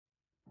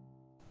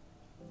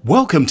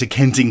Welcome to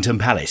Kensington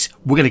Palace.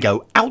 We're going to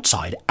go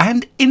outside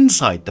and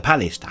inside the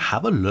palace to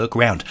have a look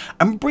around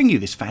and bring you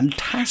this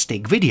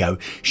fantastic video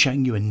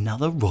showing you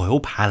another royal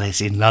palace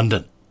in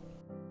London.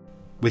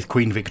 With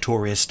Queen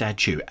Victoria's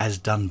statue as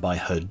done by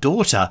her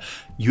daughter,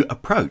 you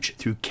approach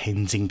through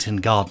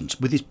Kensington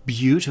Gardens with this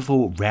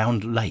beautiful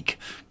round lake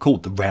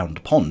called the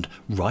Round Pond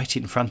right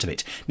in front of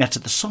it. Now to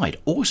the side,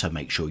 also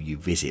make sure you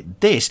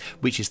visit this,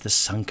 which is the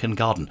Sunken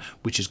Garden,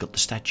 which has got the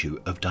statue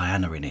of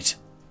Diana in it.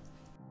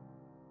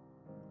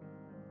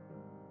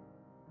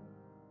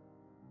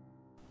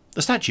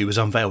 The statue was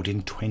unveiled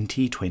in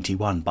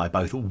 2021 by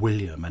both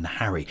William and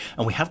Harry,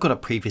 and we have got a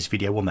previous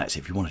video on that, so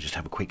if you want to just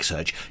have a quick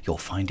search, you'll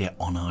find it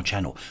on our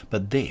channel.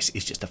 But this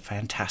is just a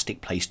fantastic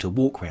place to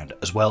walk around,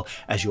 as well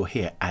as you're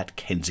here at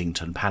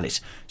Kensington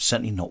Palace.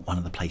 Certainly not one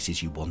of the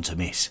places you want to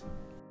miss.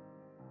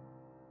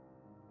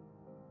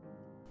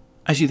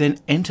 As you then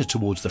enter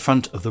towards the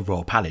front of the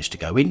Royal Palace to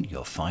go in,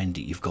 you'll find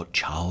that you've got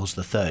Charles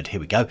III, here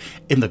we go,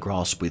 in the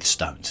grass with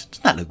stones.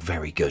 Doesn't that look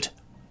very good?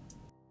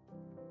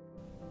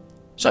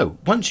 So,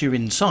 once you're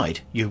inside,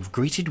 you're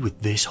greeted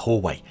with this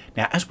hallway.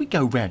 Now, as we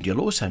go round,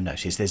 you'll also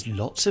notice there's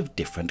lots of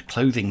different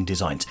clothing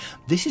designs.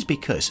 This is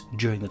because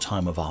during the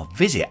time of our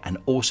visit, and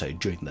also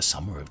during the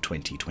summer of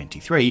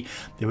 2023,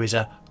 there is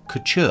a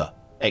couture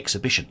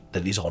exhibition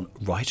that is on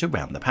right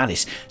around the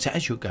palace. So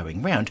as you're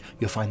going round,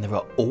 you'll find there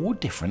are all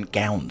different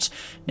gowns.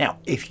 Now,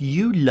 if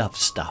you love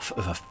stuff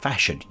of a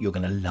fashion, you're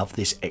going to love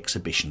this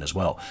exhibition as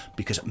well,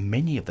 because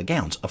many of the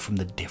gowns are from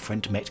the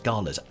different Met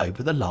Galas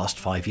over the last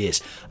 5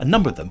 years. A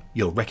number of them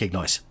you'll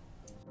recognise.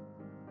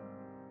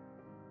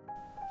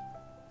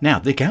 Now,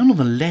 the gown on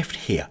the left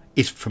here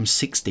is from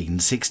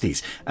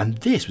 1660s, and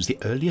this was the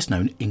earliest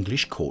known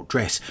English court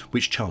dress,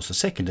 which Charles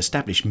II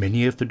established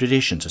many of the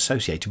traditions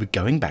associated with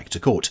going back to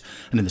court.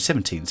 And in the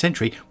 17th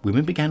century,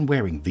 women began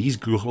wearing these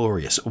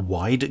glorious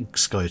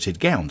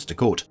wide-skirted gowns to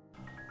court.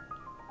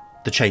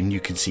 The chain you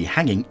can see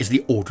hanging is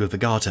the Order of the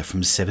Garter from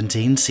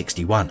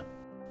 1761.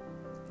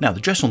 Now, the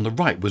dress on the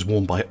right was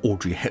worn by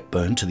Audrey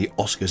Hepburn to the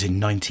Oscars in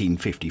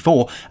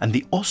 1954, and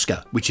the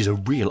Oscar, which is a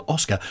real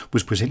Oscar,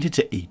 was presented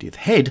to Edith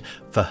Head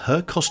for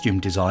her costume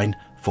design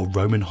for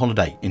Roman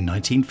Holiday in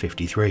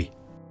 1953.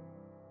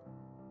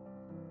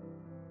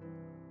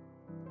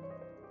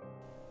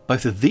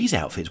 Both of these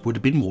outfits would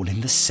have been worn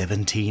in the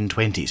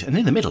 1720s, and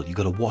in the middle you've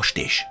got a wash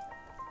dish,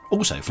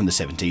 also from the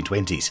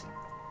 1720s.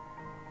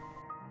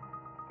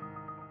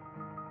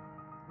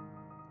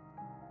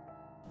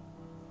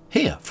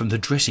 Here, from the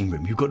dressing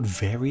room, you've got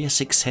various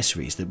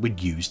accessories that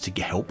would use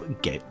to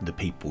help get the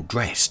people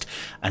dressed.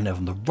 And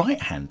on the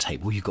right-hand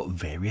table, you've got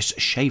various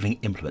shaving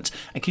implements.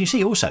 And can you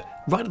see also,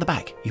 right at the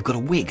back, you've got a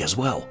wig as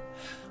well.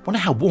 Wonder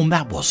how warm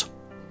that was.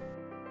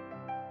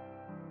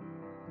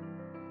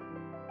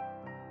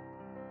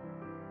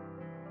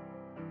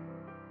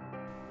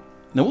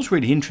 Now, what's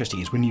really interesting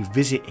is when you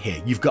visit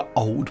here, you've got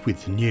old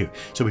with new.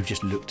 So we've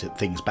just looked at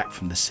things back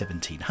from the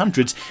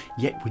 1700s,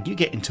 yet when you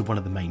get into one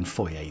of the main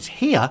foyers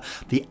here,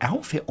 the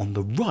outfit on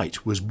the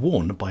right was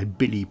worn by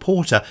Billy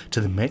Porter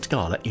to the Met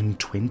Gala in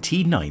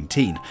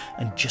 2019.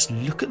 And just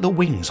look at the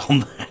wings on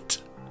that.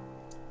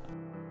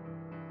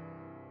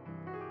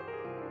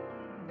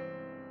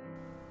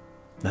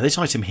 Now, this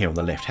item here on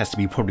the left has to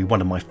be probably one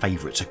of my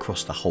favourites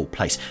across the whole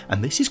place,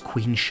 and this is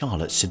Queen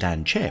Charlotte's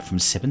sedan chair from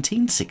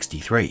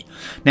 1763.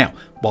 Now,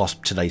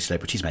 whilst today's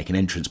celebrities make an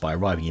entrance by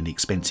arriving in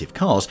expensive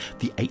cars,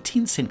 the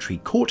 18th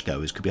century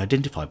courtgoers could be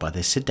identified by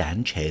their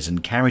sedan chairs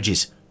and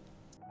carriages.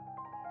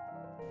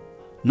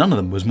 None of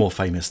them was more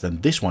famous than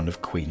this one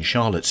of Queen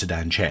Charlotte's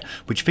sedan chair,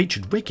 which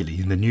featured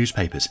regularly in the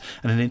newspapers,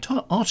 and an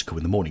entire article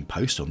in the Morning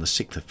Post on the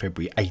 6th of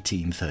February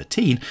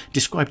 1813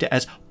 described it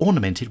as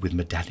ornamented with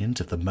medallions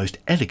of the most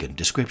elegant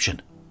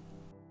description.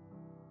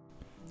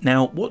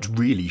 Now, what's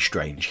really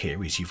strange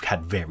here is you've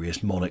had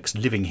various monarchs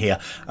living here,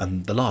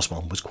 and the last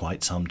one was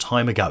quite some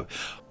time ago.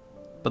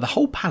 But the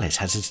whole palace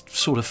has this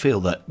sort of feel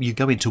that you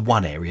go into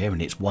one area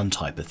and it's one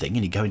type of thing,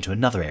 and you go into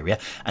another area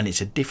and it's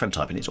a different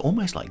type, and it's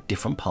almost like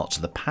different parts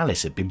of the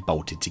palace have been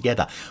bolted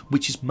together,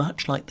 which is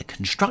much like the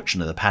construction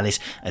of the palace.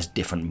 As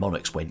different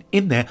monarchs went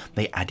in there,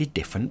 they added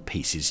different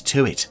pieces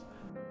to it.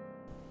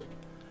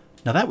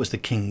 Now, that was the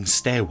King's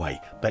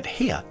Stairway, but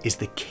here is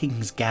the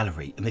King's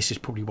Gallery, and this is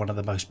probably one of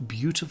the most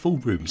beautiful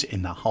rooms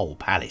in the whole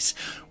palace,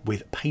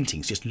 with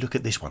paintings. Just look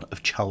at this one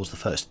of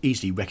Charles I,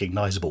 easily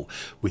recognisable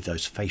with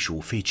those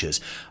facial features.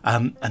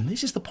 And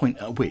this is the point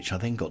at which I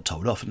then got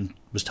told off and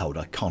was told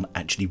I can't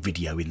actually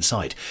video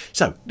inside.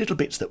 So, little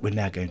bits that we're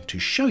now going to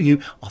show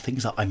you are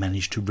things that I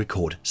managed to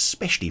record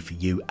specially for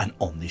you and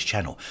on this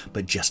channel.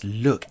 But just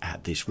look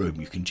at this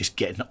room, you can just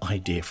get an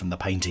idea from the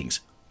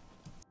paintings.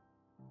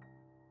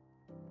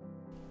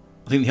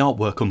 I think the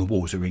artwork on the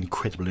walls are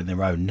incredible in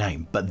their own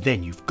name, but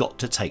then you've got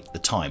to take the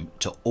time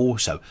to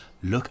also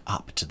look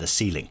up to the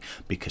ceiling,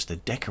 because the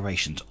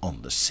decorations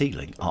on the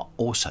ceiling are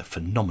also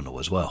phenomenal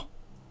as well.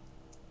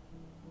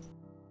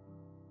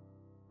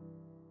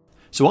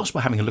 So whilst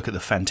we're having a look at the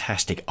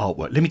fantastic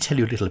artwork, let me tell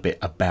you a little bit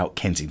about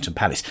Kensington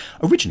Palace.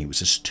 Originally it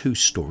was a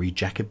two-storey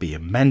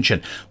Jacobean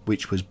mansion,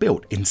 which was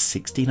built in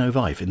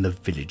 1605 in the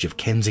village of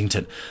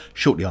Kensington.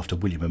 Shortly after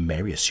William and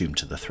Mary assumed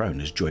to the throne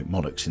as joint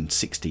monarchs in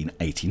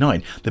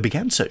 1689, they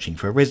began searching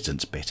for a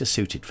residence better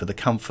suited for the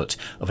comfort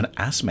of an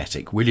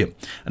asthmatic William.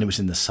 And it was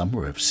in the summer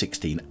of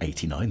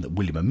 1689 that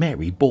William and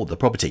Mary bought the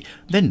property,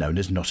 then known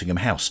as Nottingham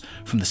House,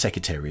 from the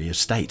Secretary of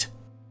State.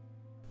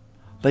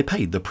 They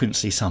paid the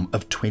princely sum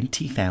of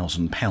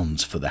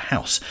 £20,000 for the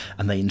house,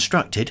 and they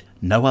instructed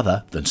no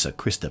other than Sir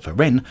Christopher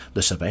Wren,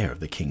 the surveyor of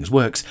the King's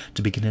Works,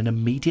 to begin an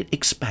immediate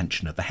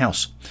expansion of the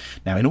house.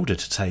 Now, in order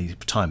to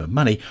save time and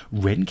money,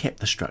 Wren kept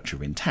the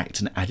structure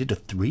intact and added a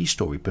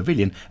three-storey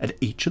pavilion at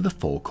each of the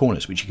four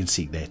corners, which you can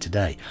see there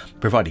today,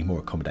 providing more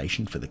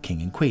accommodation for the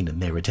King and Queen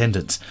and their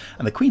attendants.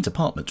 And the Queen's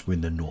apartments were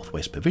in the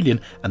northwest pavilion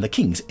and the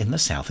King's in the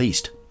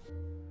southeast.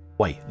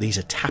 These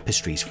are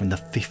tapestries from the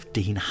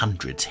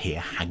 1500s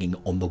here hanging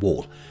on the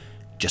wall.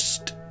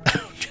 Just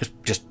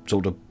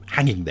sort of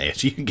hanging there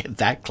so you can get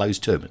that close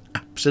to them.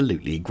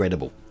 Absolutely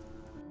incredible.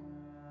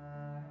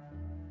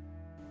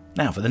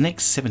 Now, for the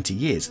next 70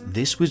 years,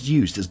 this was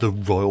used as the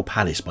royal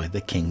palace by the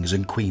kings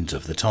and queens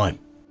of the time.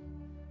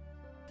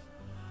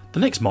 The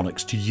next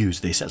monarchs to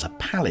use this as a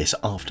palace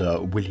after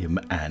William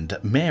and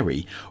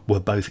Mary were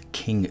both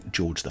King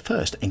George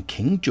I and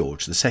King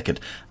George II.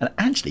 And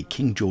actually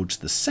King George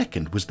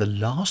II was the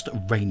last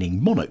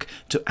reigning monarch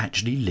to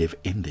actually live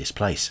in this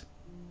place.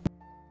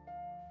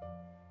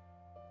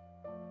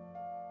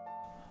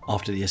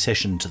 After the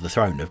accession to the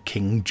throne of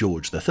King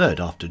George III,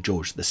 after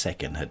George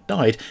II had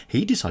died,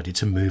 he decided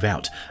to move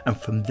out, and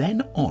from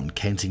then on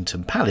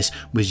Kensington Palace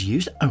was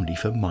used only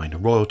for minor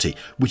royalty,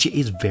 which it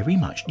is very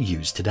much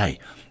used today.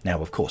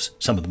 Now, of course,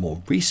 some of the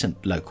more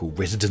recent local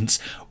residents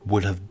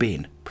would have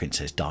been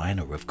Princess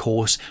Diana, of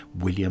course,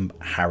 William,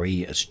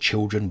 Harry as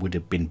children would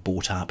have been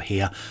brought up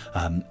here,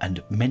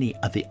 and many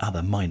of the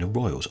other minor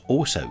royals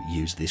also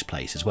used this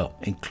place as well,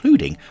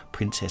 including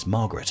Princess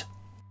Margaret.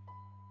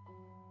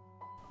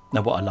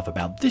 Now, what I love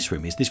about this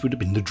room is this would have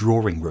been the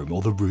drawing room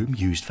or the room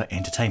used for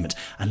entertainment.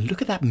 And look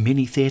at that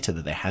mini theatre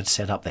that they had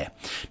set up there.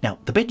 Now,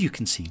 the bed you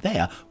can see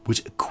there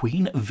was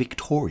Queen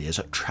Victoria's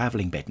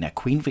travelling bed. Now,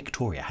 Queen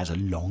Victoria has a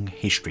long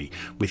history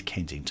with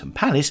Kensington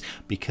Palace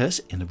because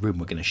in the room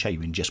we're going to show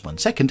you in just one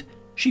second,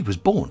 she was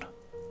born.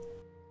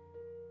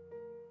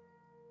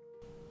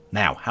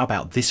 Now, how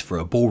about this for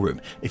a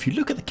ballroom? If you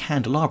look at the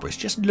candelabras,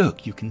 just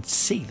look, you can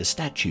see the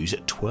statues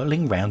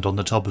twirling round on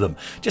the top of them,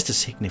 just to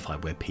signify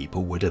where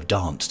people would have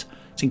danced.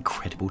 It's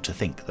incredible to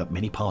think that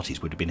many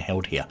parties would have been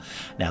held here.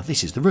 Now,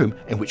 this is the room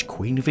in which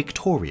Queen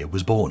Victoria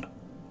was born.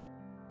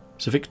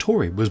 So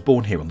Victoria was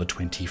born here on the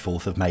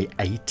 24th of May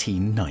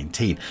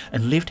 1819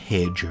 and lived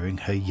here during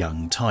her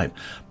young time.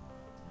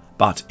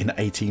 But in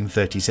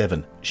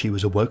 1837, she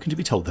was awoken to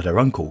be told that her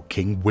uncle,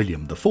 King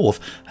William IV,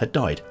 had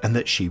died and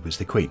that she was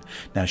the Queen.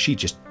 Now, she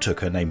just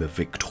took her name of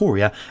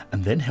Victoria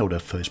and then held her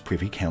first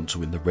Privy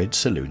Council in the Red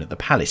Saloon at the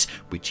Palace,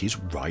 which is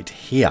right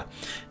here.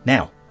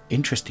 Now,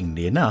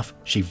 interestingly enough,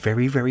 she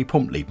very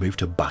promptly moved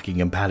to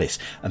Buckingham Palace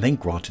and then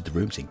granted the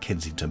rooms in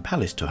Kensington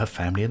Palace to her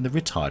family and the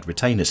retired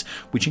retainers,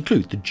 which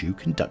include the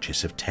Duke and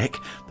Duchess of Teck,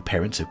 the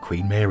parents of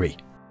Queen Mary.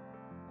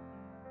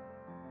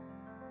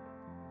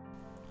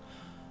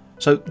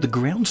 So the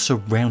grounds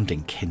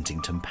surrounding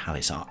Kensington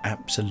Palace are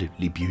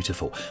absolutely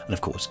beautiful, and of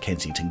course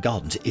Kensington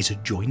Gardens is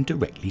adjoined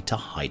directly to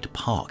Hyde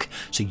Park,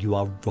 so you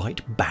are right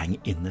bang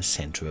in the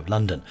centre of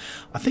London.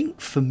 I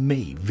think for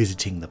me,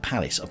 visiting the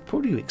palace, I'm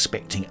probably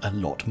expecting a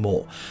lot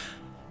more.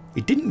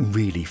 It didn't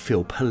really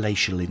feel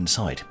palatial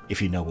inside, if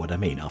you know what I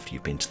mean, after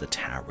you've been to the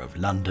Tower of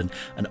London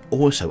and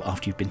also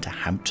after you've been to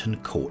Hampton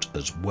Court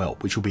as well,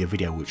 which will be a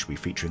video which will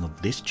be featuring on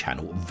this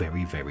channel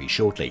very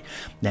shortly.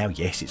 Now,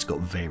 yes, it's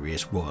got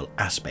various royal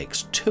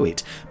aspects to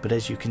it, but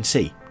as you can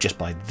see, just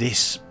by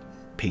this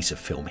piece of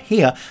film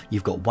here,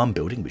 you've got one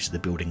building, which is the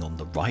building on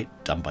the right,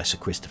 done by Sir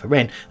Christopher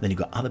Wren, and then you've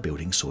got other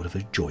buildings sort of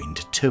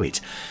adjoined to it.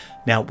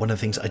 Now, one of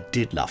the things I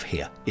did love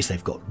here is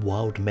they've got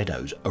wild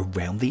meadows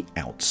around the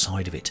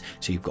outside of it.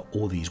 So you've got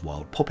all these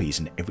wild poppies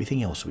and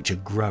everything else which are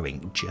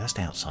growing just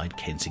outside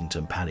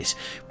Kensington Palace,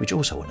 which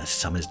also on a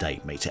summer's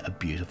day makes it a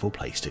beautiful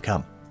place to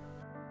come.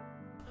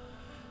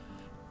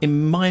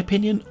 In my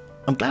opinion,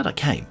 I'm glad I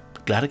came.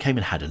 Glad I came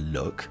and had a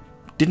look.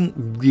 Didn't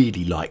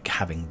really like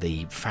having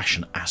the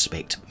fashion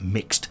aspect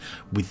mixed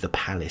with the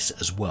palace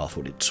as well. I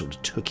thought it sort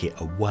of took it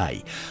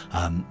away.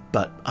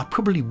 But I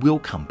probably will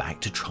come back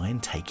to try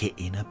and take it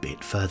in a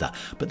bit further.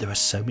 But there are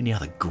so many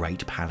other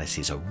great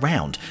palaces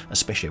around,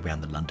 especially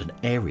around the London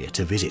area,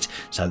 to visit.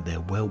 So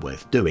they're well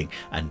worth doing.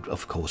 And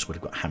of course,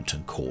 we've got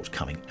Hampton Court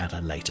coming at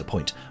a later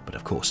point. But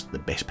of course, the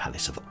best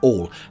palace of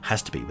all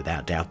has to be,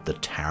 without doubt, the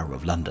Tower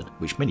of London,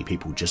 which many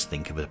people just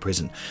think of as a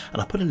prison.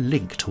 And I put a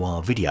link to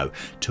our video,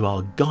 to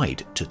our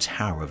guide to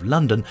Tower of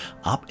London,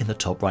 up in the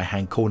top right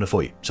hand corner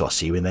for you. So I'll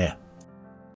see you in there.